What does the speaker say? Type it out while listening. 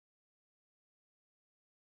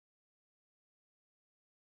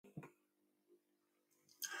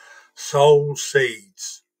Soul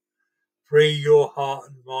Seeds. Free your heart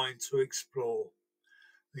and mind to explore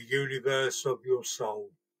the universe of your soul.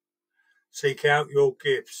 Seek out your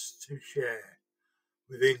gifts to share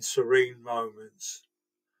within serene moments.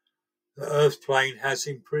 The earth plane has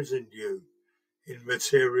imprisoned you in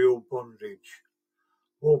material bondage.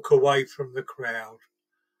 Walk away from the crowd.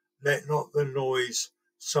 Let not the noise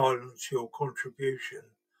silence your contribution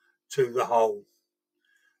to the whole.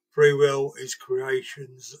 Free will is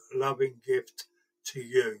creation's loving gift to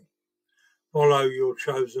you. Follow your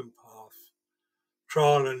chosen path.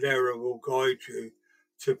 Trial and error will guide you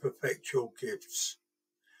to perfect your gifts.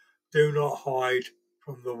 Do not hide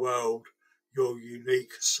from the world your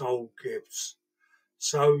unique soul gifts.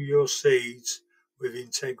 Sow your seeds with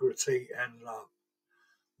integrity and love.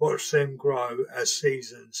 Watch them grow as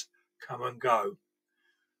seasons come and go,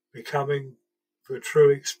 becoming the true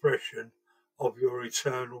expression of your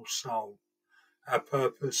eternal soul, our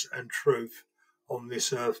purpose and truth on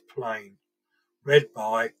this earth plane. Read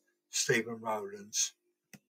by Stephen Rowlands.